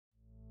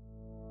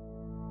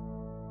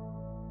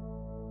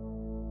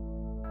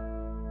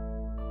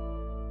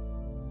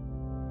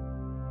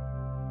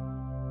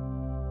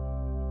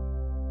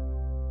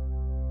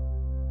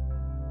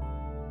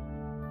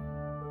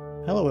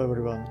Hello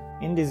everyone!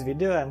 In this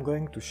video I am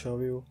going to show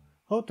you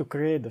how to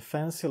create a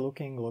fancy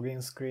looking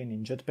login screen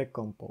in Jetpack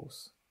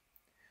Compose.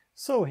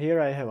 So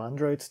here I have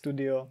Android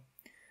Studio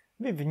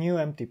with new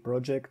empty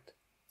project,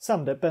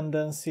 some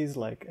dependencies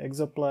like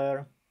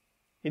ExoPlayer,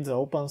 it's an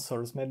open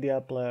source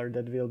media player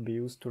that will be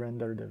used to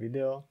render the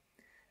video,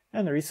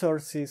 and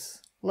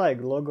resources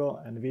like logo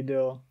and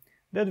video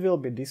that will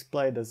be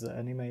displayed as an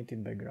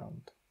animated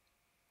background.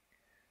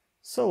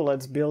 So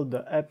let's build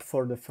the app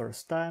for the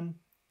first time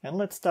and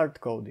let's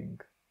start coding.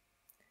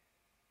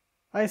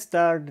 I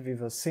start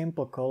with a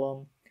simple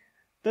column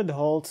that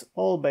holds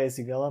all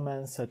basic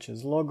elements such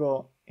as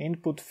logo,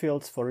 input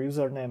fields for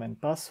username and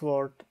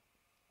password,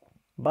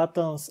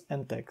 buttons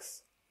and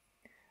text.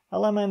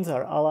 Elements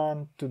are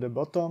aligned to the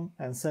bottom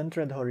and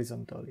centered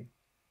horizontally.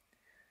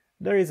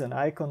 There is an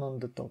icon on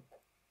the top.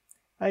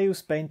 I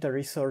use Painter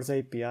Resource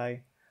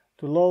API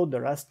to load the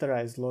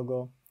rasterized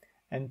logo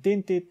and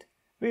tint it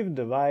with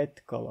the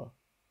white color.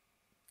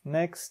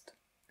 Next,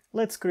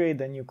 let's create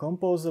a new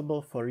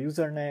composable for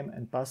username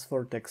and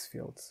password text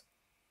fields.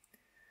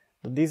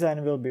 The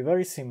design will be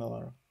very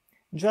similar,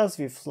 just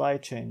with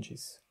slight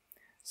changes,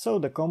 so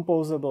the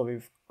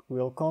composable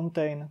will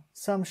contain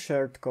some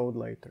shared code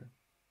later.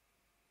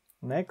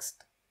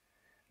 Next,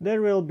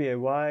 there will be a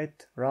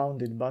white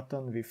rounded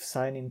button with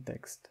sign-in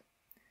text.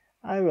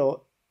 I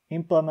will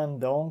implement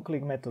the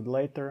onClick method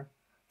later.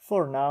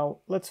 For now,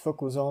 let's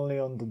focus only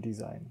on the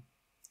design.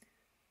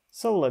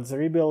 So let's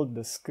rebuild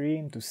the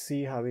screen to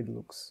see how it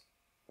looks.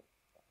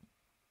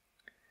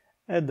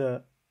 Add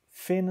a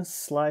thin,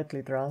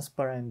 slightly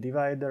transparent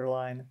divider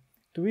line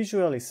to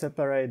visually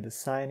separate the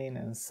sign-in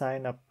and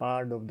sign-up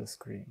part of the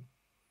screen.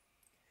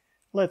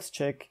 Let's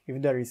check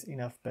if there is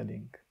enough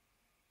padding.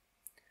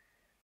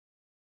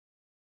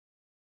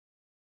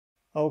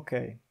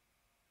 OK.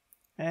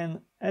 And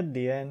at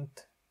the end,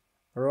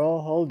 row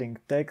holding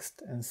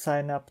text and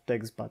sign-up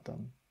text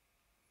button.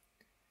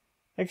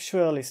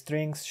 Actually,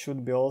 strings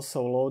should be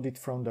also loaded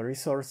from the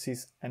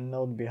resources and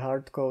not be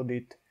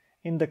hard-coded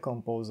in the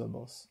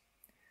composables.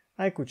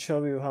 I could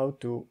show you how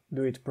to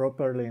do it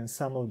properly in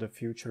some of the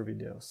future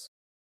videos.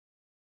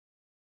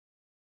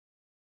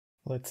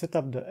 Let's set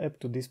up the app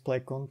to display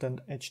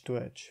content edge to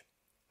edge.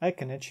 I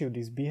can achieve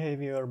this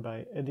behavior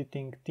by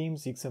editing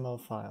Themes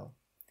XML file.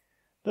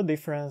 The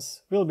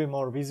difference will be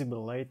more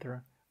visible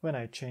later when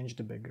I change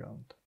the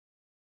background.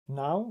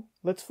 Now,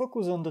 let's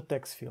focus on the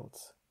text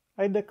fields.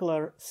 I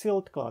declare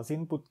sealed class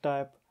input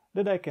type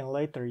that I can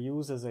later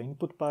use as an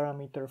input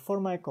parameter for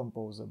my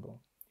composable.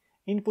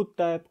 Input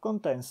type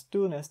contains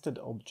two nested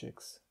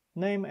objects,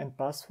 name and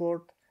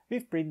password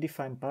with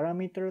predefined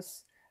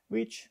parameters,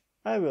 which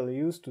I will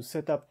use to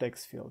set up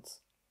text fields.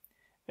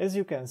 As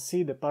you can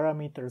see, the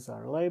parameters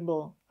are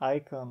label,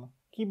 icon,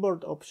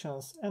 keyboard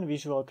options and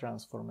visual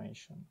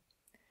transformation.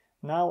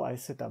 Now I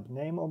set up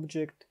name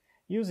object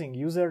using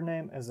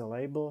username as a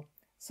label,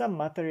 some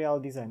material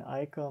design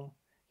icon,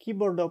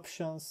 keyboard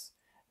options,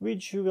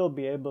 which you will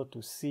be able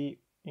to see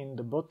in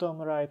the bottom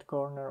right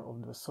corner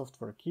of the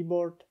software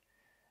keyboard,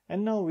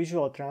 and no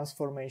visual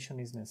transformation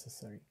is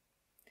necessary.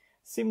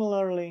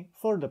 Similarly,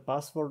 for the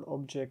password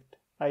object,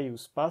 I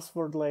use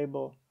password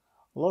label,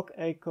 lock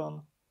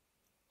icon,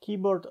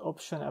 keyboard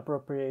option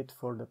appropriate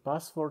for the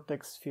password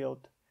text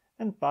field,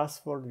 and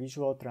password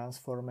visual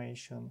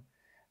transformation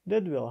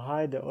that will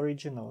hide the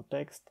original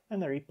text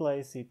and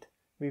replace it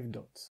with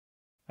dots.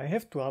 I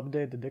have to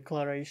update the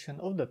declaration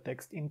of the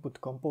text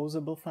input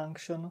composable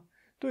function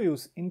to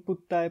use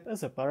input type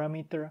as a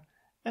parameter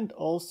and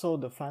also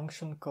the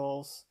function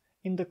calls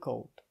in the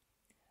code.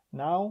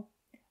 Now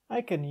I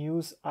can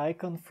use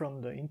icon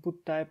from the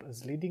input type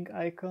as leading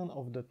icon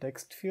of the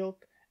text field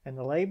and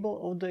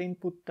label of the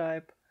input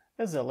type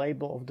as a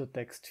label of the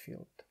text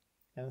field,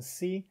 and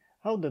see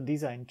how the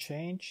design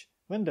changed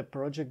when the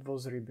project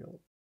was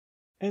rebuilt.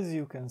 As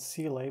you can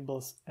see,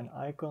 labels and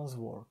icons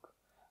work,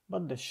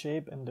 but the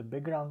shape and the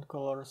background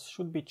colors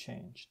should be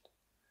changed.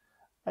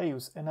 I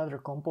use another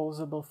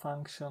composable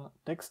function,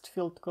 text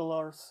field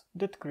colors,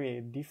 that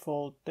create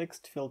default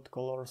text field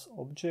colors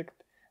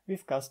object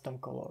with custom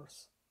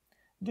colors.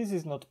 This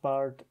is not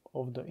part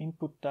of the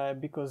input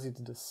type because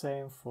it's the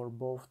same for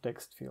both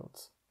text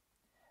fields.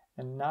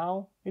 And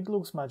now it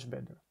looks much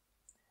better.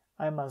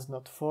 I must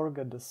not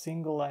forget the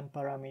single line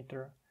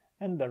parameter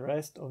and the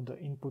rest of the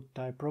input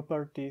type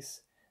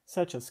properties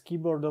such as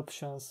keyboard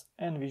options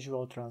and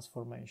visual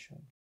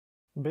transformation.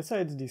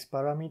 Besides these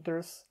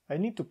parameters, I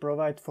need to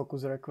provide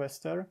focus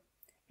requester.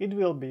 It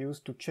will be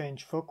used to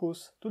change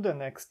focus to the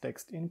next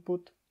text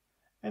input,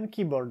 and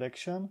keyboard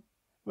action,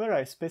 where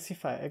I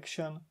specify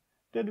action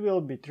that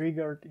will be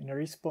triggered in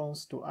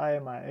response to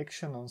IMI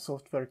action on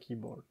software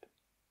keyboard.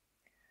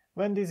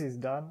 When this is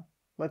done,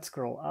 let's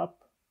scroll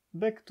up,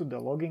 back to the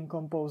login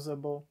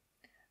composable,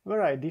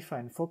 where I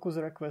define focus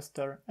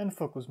requester and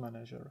focus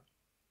manager.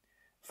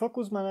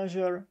 Focus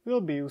Manager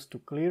will be used to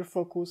clear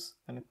focus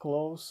and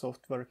close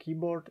software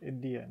keyboard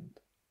at the end.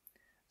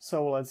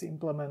 So let's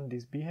implement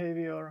this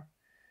behavior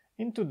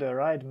into the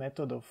right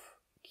method of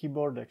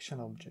keyboard action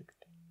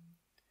object.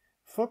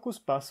 Focus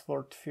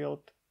password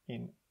field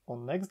in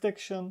on next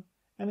action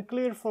and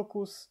clear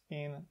focus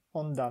in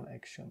on done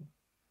action.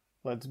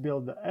 Let's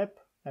build the app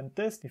and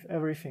test if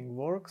everything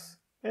works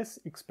as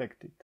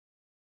expected.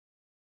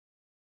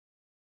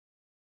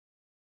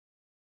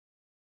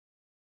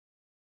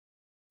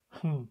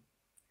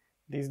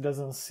 This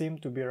doesn't seem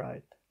to be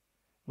right.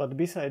 But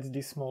besides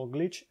this small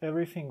glitch,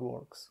 everything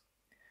works.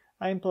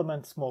 I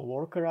implement small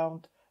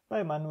workaround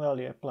by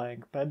manually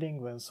applying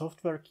padding when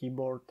software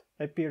keyboard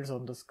appears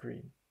on the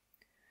screen.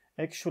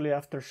 Actually,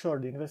 after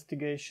short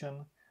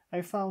investigation,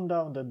 I found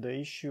out that the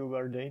issue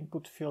where the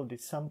input field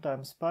is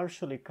sometimes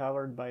partially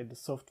covered by the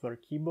software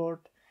keyboard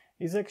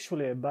is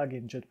actually a bug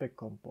in Jetpack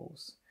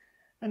Compose,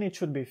 and it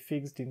should be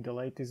fixed in the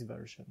latest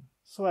version,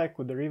 so I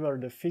could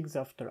revert the fix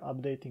after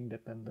updating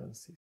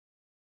dependencies.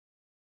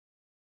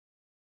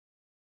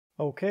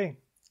 Okay,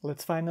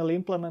 let's finally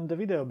implement the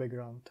video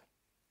background.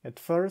 At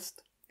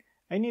first,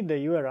 I need the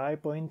URI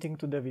pointing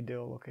to the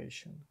video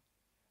location.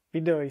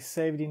 Video is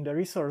saved in the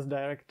resource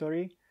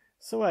directory,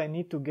 so I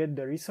need to get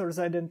the resource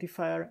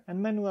identifier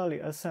and manually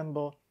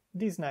assemble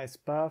this nice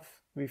path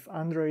with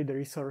Android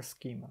resource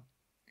schema.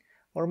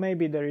 Or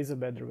maybe there is a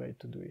better way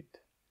to do it.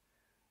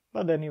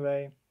 But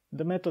anyway,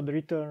 the method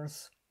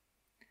returns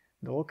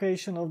the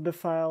location of the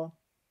file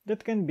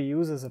that can be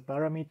used as a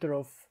parameter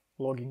of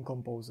login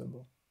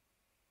composable.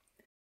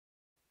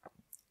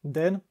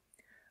 Then,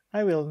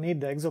 I will need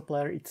the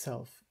ExoPlayer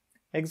itself.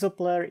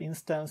 ExoPlayer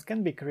instance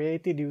can be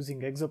created using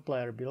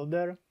ExoPlayer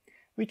Builder,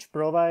 which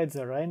provides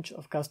a range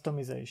of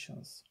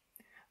customizations.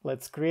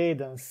 Let's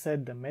create and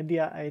set the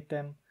media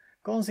item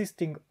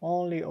consisting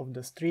only of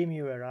the stream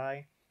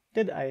URI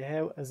that I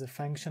have as a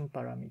function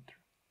parameter.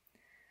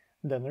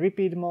 Then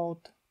repeat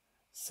mode,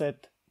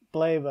 set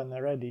play when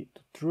ready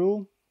to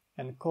true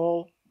and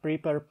call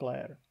prepare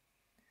player.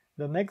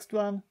 The next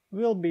one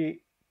will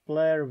be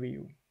player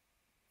view.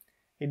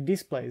 It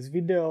displays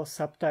video,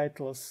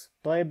 subtitles,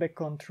 playback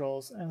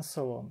controls and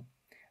so on,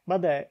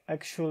 but I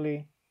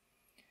actually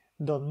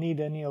don't need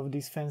any of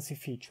these fancy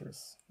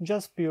features,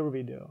 just pure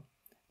video.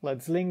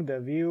 Let's link the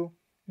view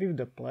with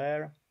the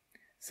player,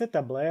 set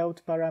up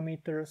layout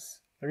parameters,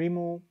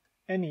 remove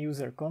any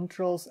user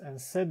controls and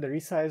set the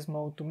resize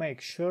mode to make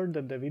sure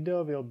that the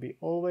video will be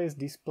always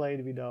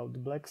displayed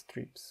without black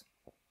strips.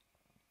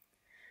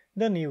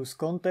 Then use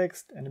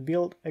context and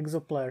build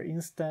ExoPlayer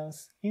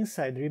instance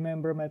inside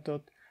remember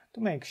method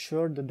to make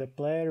sure that the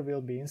player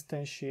will be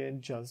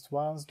instantiated just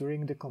once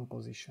during the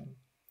composition.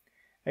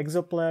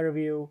 ExoPlayer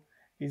view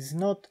is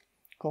not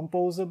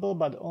composable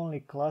but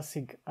only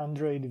classic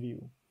Android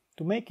view.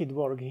 To make it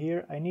work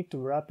here, I need to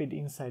wrap it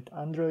inside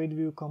Android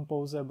view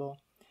composable,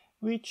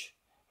 which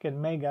can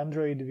make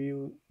Android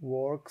view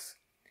works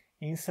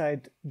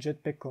inside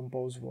Jetpack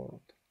Compose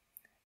world.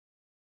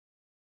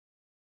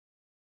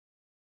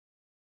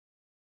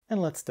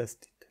 And let's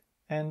test it.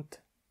 And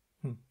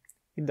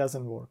it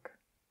doesn't work.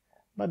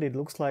 But it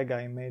looks like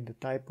I made a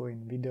typo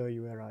in video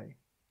URI.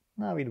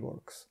 Now it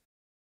works.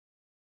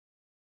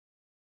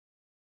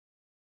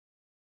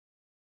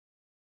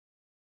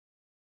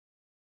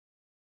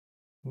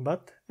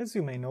 But, as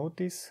you may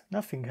notice,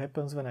 nothing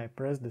happens when I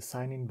press the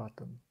sign in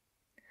button.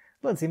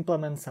 Let's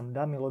implement some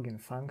dummy login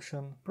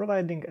function,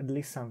 providing at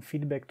least some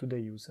feedback to the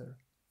user.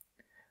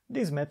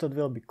 This method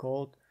will be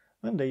called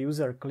when the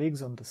user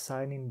clicks on the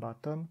sign in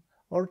button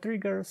or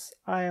triggers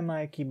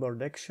IMI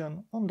keyboard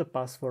action on the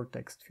password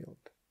text field.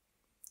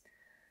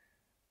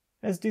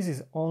 As this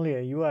is only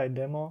a UI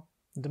demo,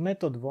 the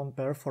method won't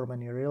perform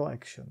any real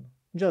action,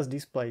 just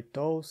display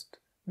toast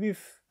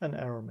with an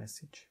error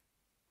message.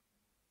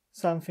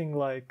 Something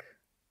like,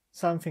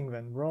 something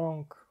went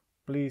wrong,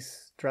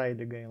 please try it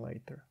again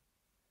later.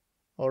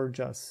 Or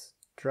just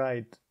try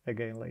it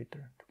again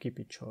later, to keep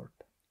it short.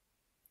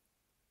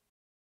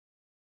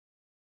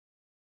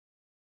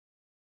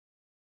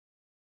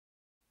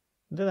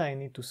 Then I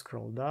need to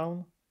scroll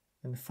down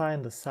and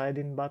find the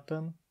sign-in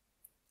button,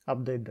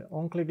 update the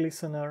on-click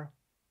listener,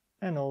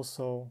 and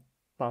also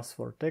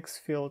password text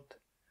field,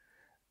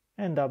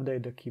 and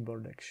update the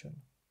keyboard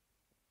action.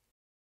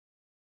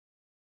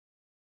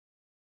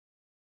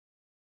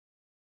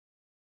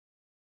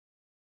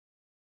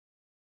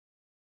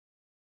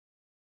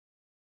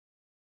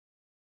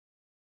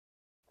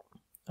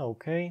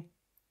 Okay,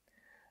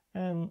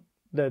 and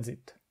that's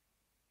it.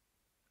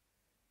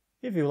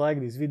 If you like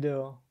this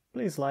video,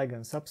 please like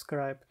and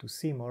subscribe to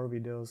see more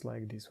videos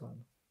like this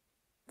one.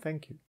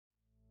 Thank you.